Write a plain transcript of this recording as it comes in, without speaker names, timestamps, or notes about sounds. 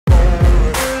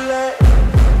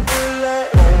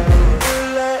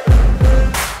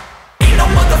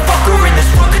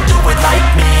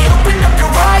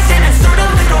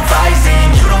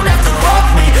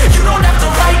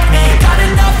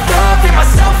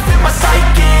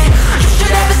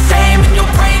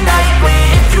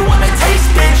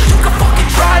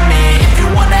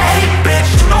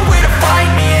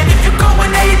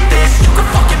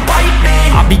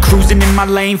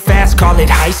my lane fast, call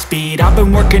it high speed. I've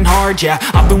been working hard, yeah,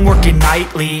 I've been working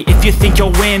nightly. If you think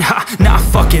you'll win, ha, not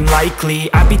fucking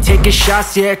likely. I be taking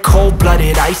shots, yeah,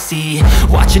 cold-blooded, icy.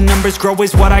 Watching numbers grow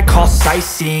is what I call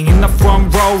sightseeing. In the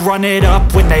front row, run it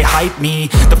up when they hype me.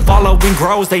 The following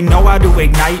grows, they know how to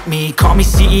ignite me. Call me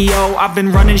CEO, I've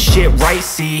been running shit right,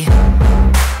 see.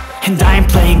 And I ain't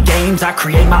playing games, I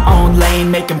create my own lane,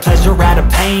 making pleasure out of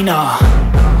pain,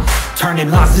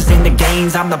 turning losses into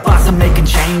gains. I'm the boss, I'm making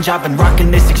change. I've been rocking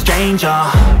this exchange,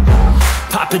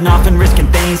 popping off and risking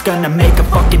things. Gonna make a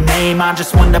fucking name, I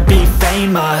just wanna be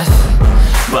famous.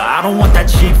 But I don't want that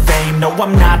cheap fame, no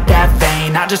I'm not that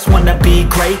vain. I just wanna be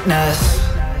greatness.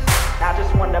 I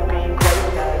just wanna be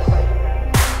greatness.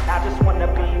 I just wanna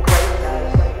be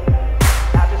greatness.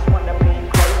 I just wanna be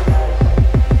greatness.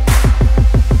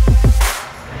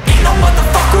 Ain't no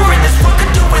motherfucker in this world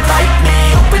could do it like me.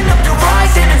 Open up your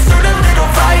eyes and insert a little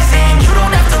rising. You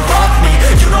don't have to love me,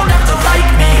 you don't have to like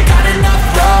me. Got enough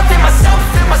love in myself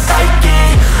and my psyche.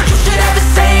 You should have the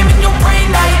same in your brain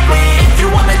nightly. If you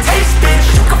wanna taste, bitch,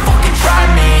 you can fucking try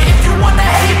me. If you wanna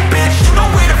hate, bitch, you know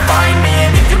where to find me.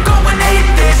 And if you go and hate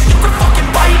this, you can fucking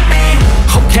bite me.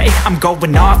 Okay, I'm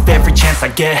going off every chance I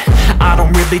get. I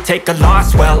don't really take a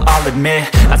loss, well, I'll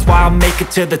admit. That's why I'll make it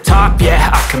to the top, yeah,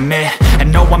 I commit.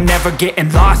 And no, I'm never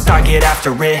getting lost, I get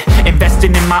after it.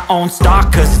 Investing in my own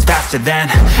stock, cause it's faster than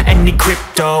any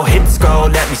crypto hits go,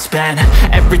 let me spend.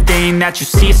 Everything that you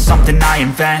see is something I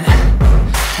invent,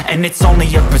 and it's only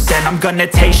a percent. I'm gonna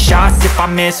take shots, if I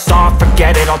miss all,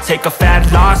 forget it. I'll take a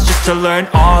fat loss just to learn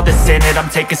all that's in it. I'm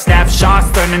taking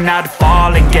snapshots, learning how to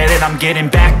fall and get it. I'm getting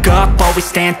back up, always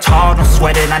stand tall, don't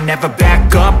sweat it. I never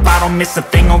back up, I don't miss a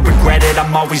thing or regret it.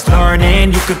 I'm always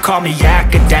learning, you could call me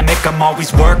academic. I'm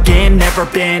always working, never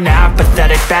been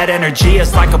apathetic. Bad energy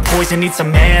is like a poison, needs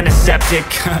some antiseptic.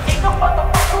 Ain't no